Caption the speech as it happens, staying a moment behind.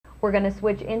We're going to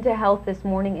switch into health this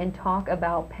morning and talk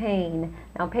about pain.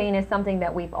 Now, pain is something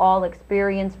that we've all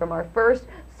experienced from our first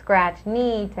scratched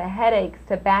knee to headaches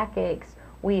to backaches.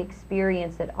 We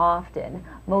experience it often.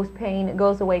 Most pain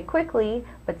goes away quickly,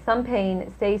 but some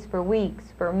pain stays for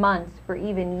weeks, for months, for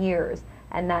even years,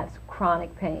 and that's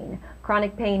chronic pain.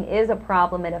 Chronic pain is a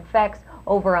problem. It affects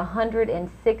over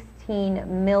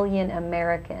 116 million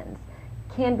Americans.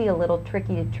 Can be a little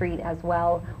tricky to treat as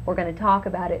well. We're going to talk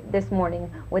about it this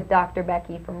morning with Dr.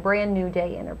 Beckey from Brand New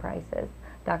Day Enterprises.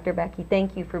 Dr. Beckey,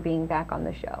 thank you for being back on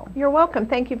the show. You're welcome.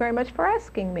 Thank you very much for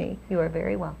asking me. You are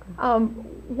very welcome.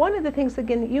 One of the things,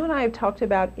 again, you and I have talked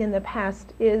about in the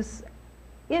past is,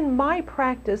 in my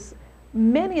practice,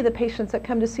 many of the patients that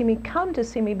come to see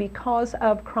me because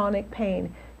of chronic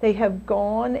pain. They have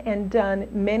gone and done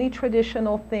many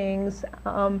traditional things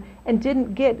and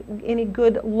didn't get any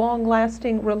good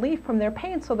long-lasting relief from their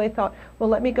pain, so they thought, well,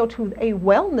 let me go to a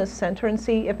wellness center and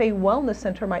see if a wellness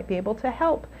center might be able to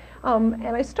help. And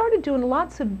I started doing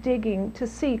lots of digging to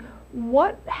see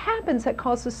what happens that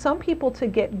causes some people to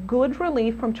get good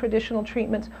relief from traditional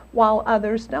treatments while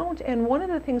others don't. And one of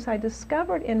the things I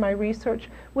discovered in my research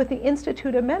with the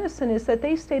Institute of Medicine is that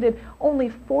they stated only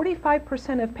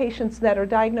 45% of patients that are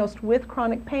diagnosed with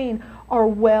chronic pain are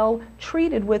well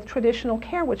treated with traditional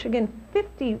care, which again,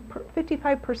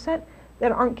 55%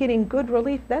 that aren't getting good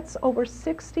relief. That's over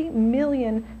 60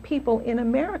 million people in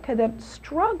America that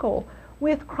struggle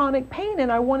with chronic pain.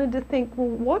 And I wanted to think, well,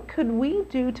 what could we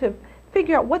do to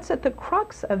figure out what's at the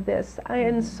crux of this?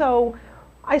 And so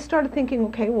I started thinking,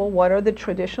 okay, well, what are the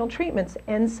traditional treatments?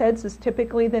 NSAIDs is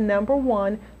typically the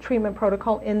 #1 treatment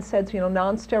protocol. NSAIDs,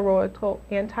 non-steroidal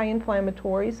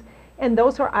anti-inflammatories, and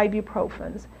those are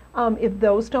ibuprofens. If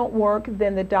those don't work,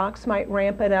 then the docs might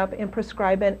ramp it up and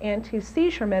prescribe an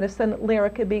anti-seizure medicine,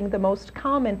 Lyrica being the most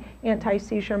common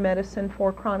anti-seizure medicine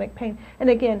for chronic pain. And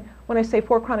again, when I say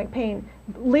for chronic pain,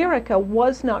 Lyrica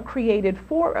was not created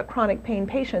for a chronic pain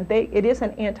patient. It is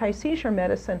an anti-seizure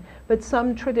medicine, but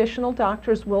some traditional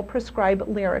doctors will prescribe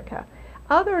Lyrica.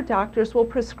 Other doctors will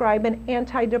prescribe an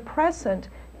antidepressant,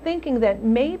 thinking that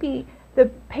maybe the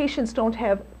patients don't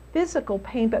have physical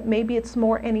pain, but maybe it's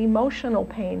more an emotional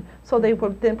pain. So they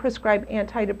would then prescribe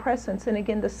antidepressants. And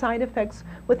again, the side effects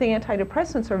with the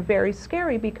antidepressants are very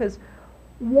scary because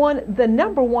the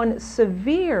 #1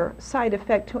 severe side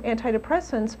effect to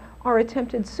antidepressants are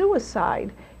attempted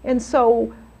suicide. And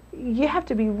so you have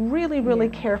to be really, really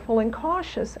careful and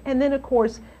cautious. And then of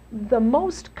course, the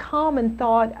most common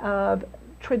thought of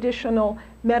traditional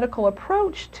medical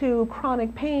approach to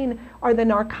chronic pain are the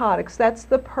narcotics. That's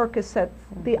the Percocets,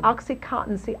 the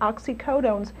Oxycontins, the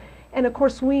oxycodones. And of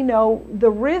course we know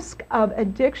the risk of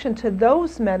addiction to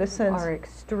those medicines are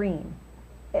extreme.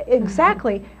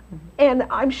 Exactly. And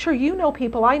I'm sure you know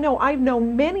people, I've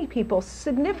known many people,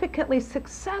 significantly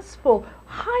successful,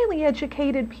 highly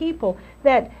educated people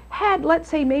that had, let's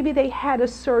say maybe they had a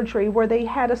surgery where they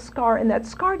had a scar and that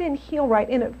scar didn't heal right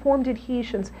and it formed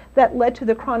adhesions that led to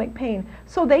the chronic pain.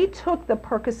 So they took the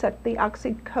Percocet, the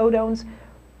oxycodones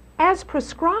as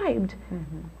prescribed.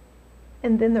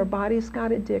 And then their bodies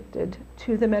got addicted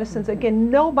to the medicines.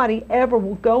 Again, nobody ever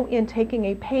will go in taking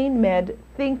a pain med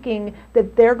thinking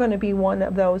that they're going to be one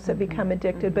of those that become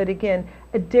addicted. But again,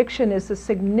 addiction is a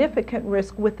significant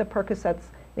risk with the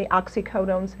Percocets, the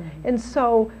oxycodones. And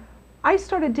so I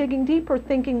started digging deeper,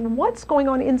 thinking what's going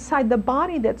on inside the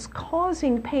body that's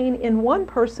causing pain in one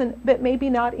person but maybe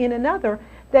not in another.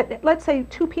 That, let's say,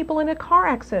 two people in a car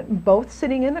accident, both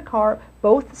sitting in the car,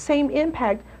 both same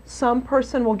impact, some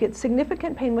person will get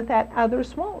significant pain with that,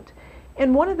 others won't.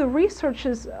 And one of the research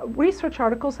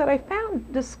articles that I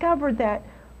found discovered that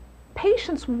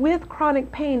patients with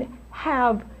chronic pain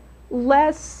have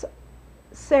less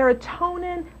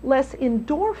serotonin, less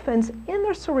endorphins in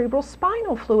their cerebral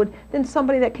spinal fluid than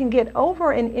somebody that can get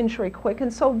over an injury quick.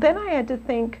 And so then I had to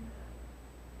think,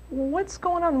 what's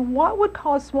going on? What would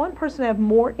cause one person to have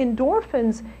more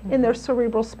endorphins in their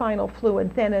cerebral spinal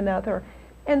fluid than another?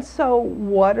 And so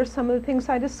what are some of the things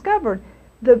I discovered?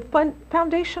 The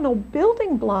foundational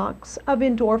building blocks of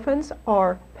endorphins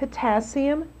are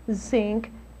potassium,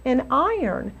 zinc, and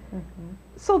iron.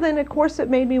 So then, of course, it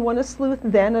made me want to sleuth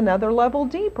then another level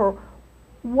deeper.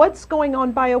 What's going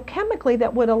on biochemically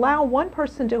that would allow one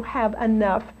person to have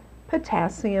enough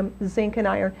potassium, zinc, and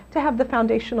iron to have the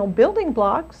foundational building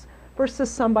blocks versus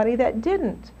somebody that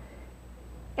didn't?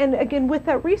 And again, with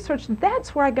that research,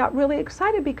 that's where I got really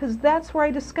excited because that's where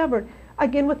I discovered,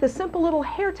 again, with the simple little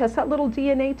hair test, that little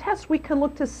DNA test, we can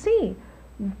look to see,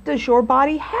 does your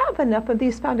body have enough of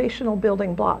these foundational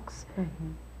building blocks?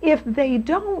 If they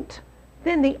don't,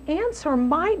 then the answer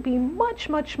might be much,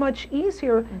 much, much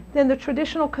easier than the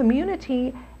traditional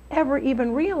community ever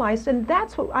even realized. And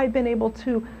that's what I've been able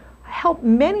to help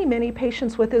many, many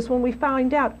patients with, is when we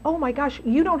find out, oh my gosh,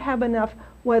 you don't have enough,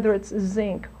 whether it's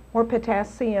zinc or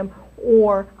potassium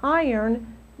or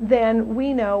iron, then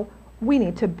we know we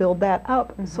need to build that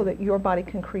up so that your body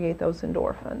can create those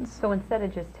endorphins. So instead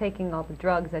of just taking all the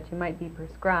drugs that you might be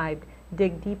prescribed,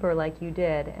 dig deeper like you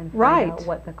did and find Right. out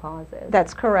what the cause is.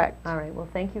 That's correct. All right, well,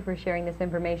 thank you for sharing this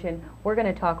information. We're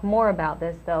going to talk more about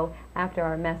this, though, after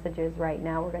our messages right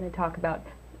now. We're going to talk about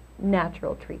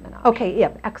natural treatment options. Okay,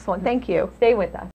 yep, excellent. Thank you. Stay with us.